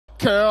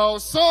Kurl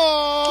Songx.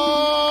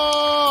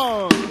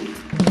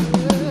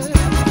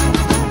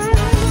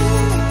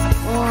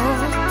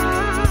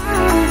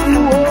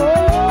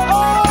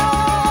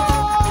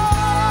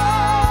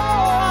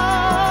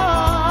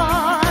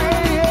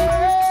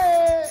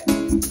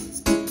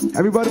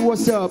 Everybody,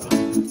 what's up?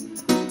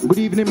 Good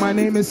evening, my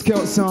name is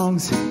Kurl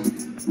Songx,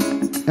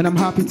 and I'm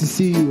happy to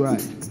see you,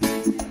 right?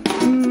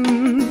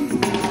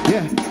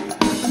 Yeah.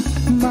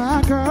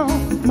 My girl,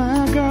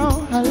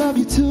 I love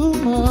you too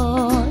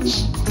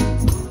much.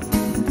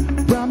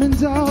 Brahmin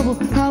double,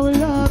 I will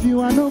love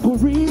you, I know go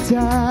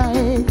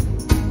retire.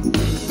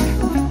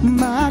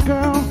 My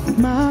girl,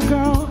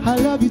 I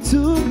love you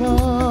too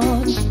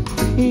much.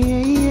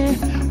 Yeah.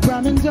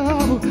 Brahmin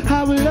double,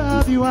 I will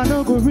love you, I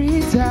know go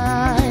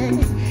retire.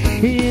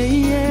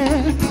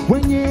 Yeah.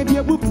 When you be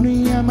a book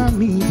me, I'm a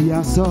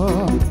media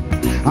so.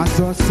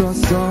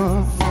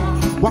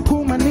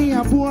 Wakumani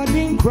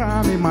aboarding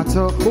cram in my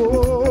top.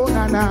 Oh,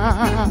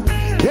 na.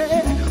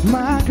 Yeah,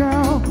 my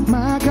girl,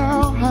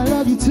 I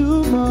love you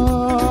too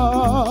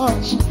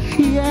much.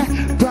 Yeah,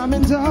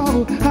 Brahmin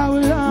double, I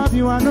will love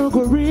you, I know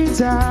go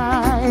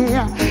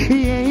retire.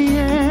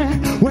 Yeah,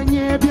 when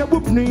you be a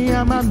book me,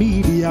 I'm a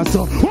media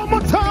so. One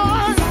more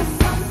time.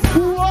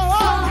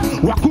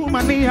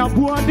 Wakumani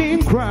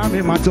aboarding cram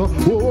in my top.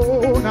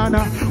 Oh,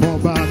 na.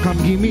 Oba, come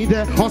give me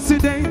that.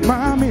 Osideng,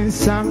 mami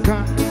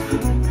sanka.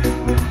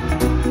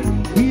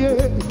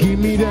 Yeah, give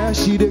me that.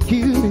 She'da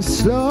kill me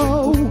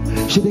slow.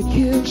 She'da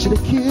kill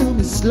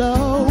me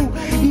slow.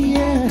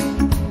 Yeah,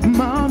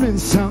 mami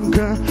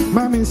sanka,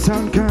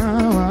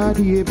 what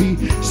do you be?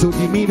 So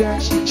give me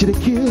that. She'da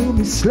kill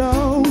me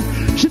slow.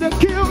 She'da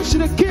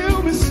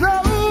kill me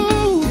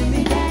slow.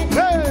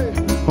 Hey,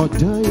 oh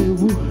do you?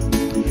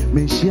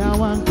 Me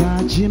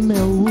shawanka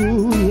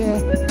jimewu, yeah.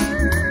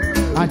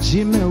 A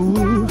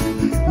jimewu,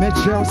 me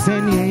tell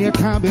seni ya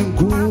kabin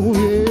cool,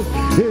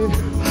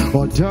 yeah.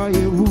 Oh joy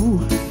you,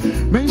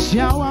 me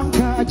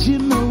shawanka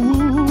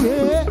jimewu,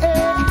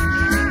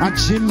 yeah. A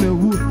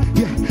jimewu,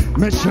 yeah.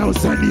 Me tell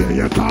seni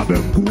ya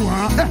kabin cool,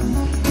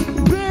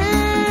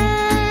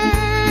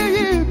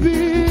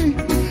 baby,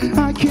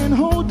 I can't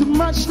hold it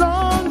much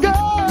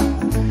longer.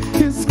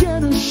 It's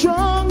getting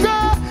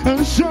stronger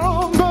and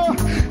stronger.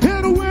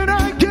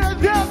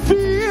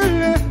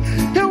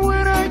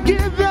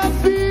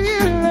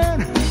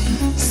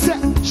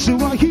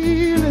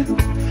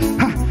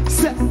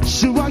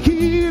 Sexual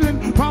healing,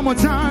 one more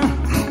time.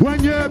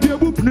 When you be a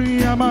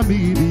boopney, I'm a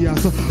media.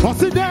 So,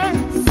 sit down.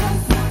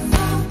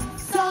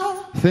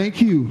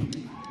 Thank you.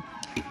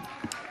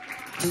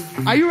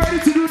 Are you ready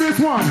to do this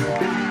one?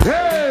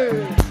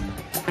 Hey!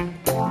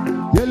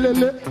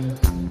 Yeah,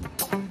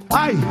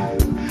 aye.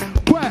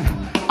 Where?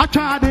 I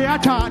tried it.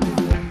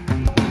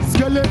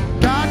 Skillet,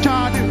 I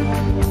tried it.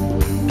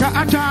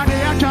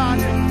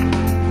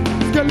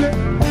 Skillet,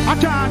 I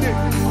tried it.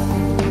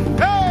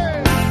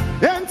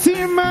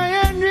 Empty my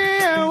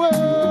energy away.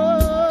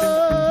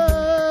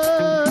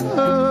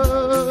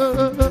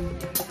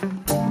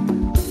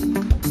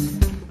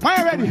 Are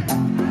you ready?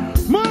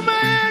 Move my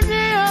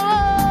energy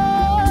away.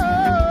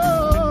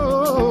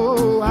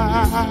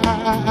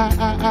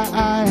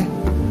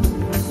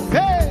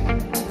 Hey,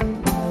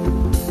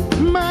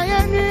 my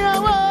energy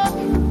away.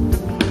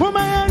 Move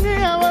my energy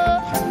away.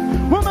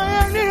 Move my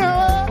energy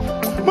away.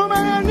 Move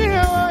my energy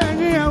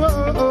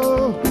away.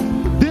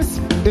 This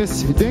is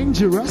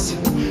dangerous.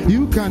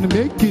 You can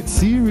make it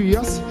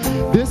serious.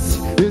 This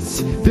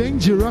is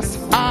dangerous.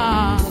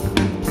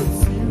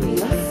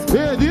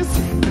 Yeah, this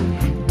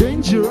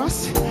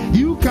dangerous.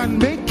 You can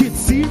make it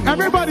serious.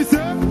 Everybody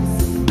say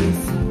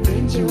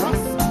dangerous.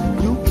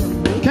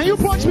 Can you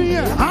punch me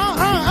here?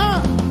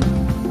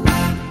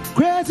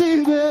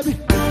 Crazy baby.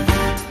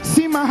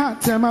 See my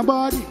heart and my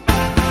body.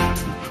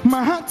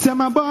 My heart and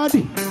my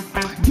body.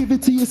 Give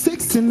it to you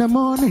 6 in the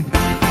morning.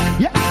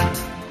 Yeah.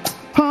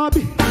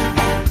 Hobby.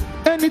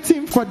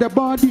 Anything for the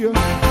body.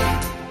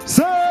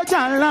 So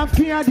I love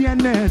you the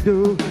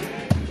nedo.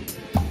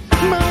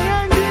 My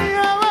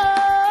idea.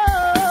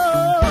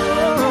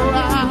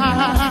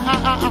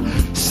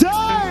 Say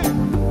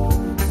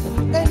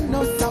ain't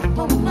no stop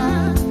on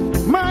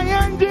my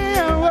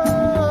idea.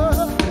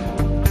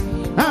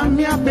 I'm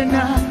yapping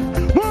now.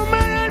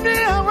 My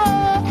idea.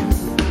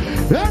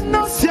 Ain't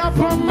no stop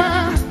on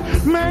my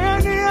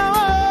idea.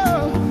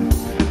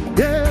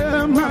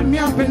 Yeah, I'm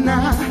yapping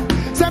now.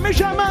 Me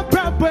show my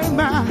problem,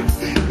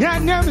 ya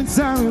never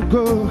sound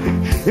go.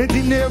 It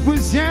never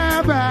was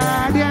your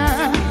body,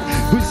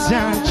 was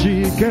your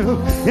chico.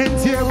 It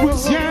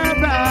was your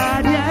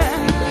body,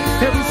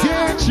 it was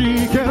your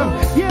chico.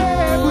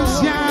 Yeah, it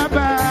was your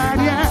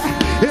body,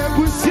 it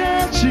was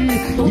your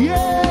chico.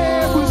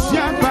 Yeah, it was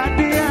your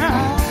body.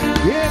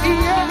 Yeah.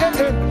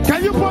 Can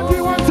you put me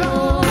one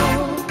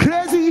time?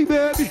 Crazy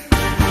baby,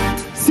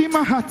 see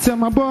my heart and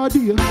my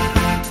body.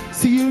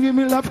 See you give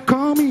me love,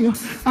 call me.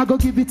 I go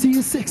give it to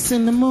you 6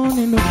 in the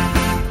morning.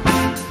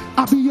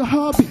 I'll be your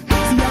hobby.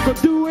 See, I go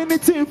do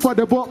anything for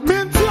the boy.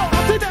 Mental,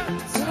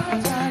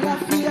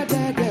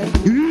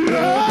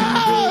 yeah.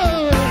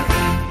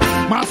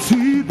 My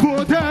sweet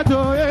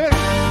potato, eh?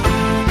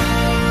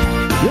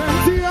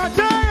 Yeah, see, I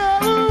tell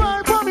you, I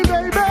for me,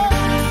 baby.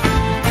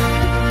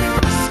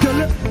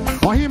 Skele,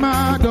 oh, him,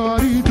 my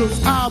Doritos,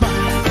 Abba.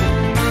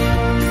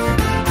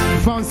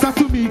 Fansa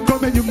to me,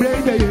 come and you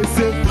made it,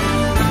 say.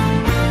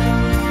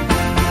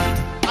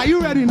 Are you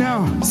ready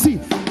now? See,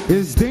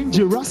 it's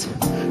dangerous.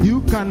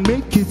 You can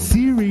make it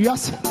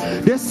serious.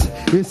 This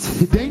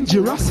is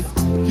dangerous.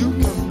 You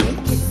can make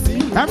it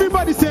serious.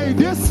 Everybody say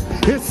this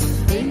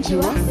is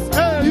dangerous.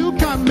 Hey, you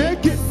can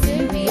make it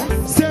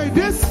serious. Say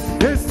this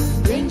is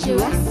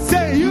dangerous.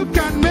 Say you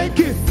can make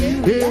it.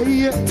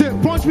 Hey,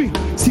 punch me.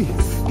 See,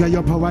 get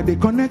your power, they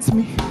connect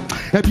me.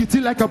 A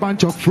beauty like a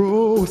bunch of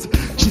froze.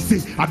 She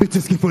say, I be too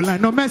skillful like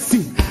no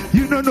mercy.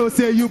 You don't know,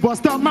 say you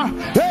bust on my.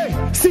 Hey,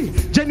 see,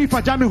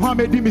 Jennifer Jamie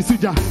Mohamed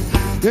Misuja.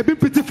 You be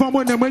pretty from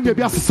when you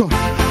be so.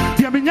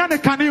 Dear Minyane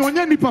Kani, on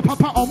any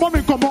papa, or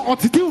mommy come on, or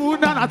to do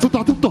that to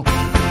Toto.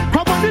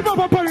 Come on, leave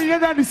papa in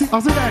here, this is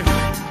also there.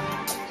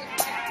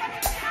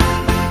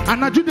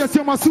 And I do the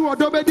same as you are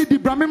already the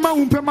Brahma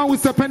Umpema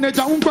with a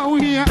peneja Umpa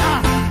here.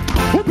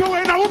 Umpa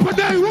when I Umpa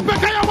day, Umpa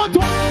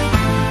Kayamoto.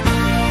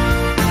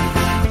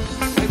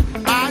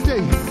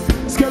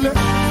 Skele.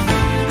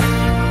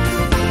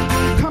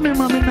 Come in,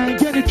 mommy, and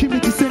get it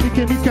to send it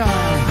chemical.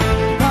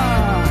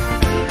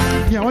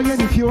 Yeah,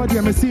 if you are the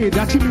MC,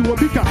 that you will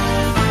be.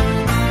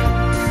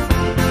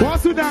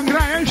 What's the dang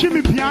and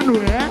shimmy piano,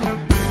 eh?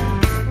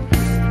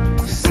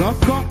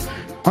 Sucker,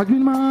 I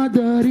mean,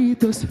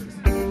 Madaritas.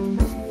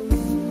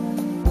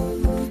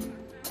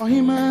 Oh,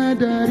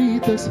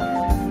 Madaritas.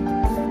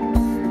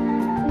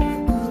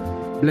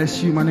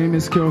 Bless you, my name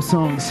is Kurl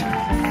Songx.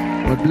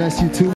 God bless you too.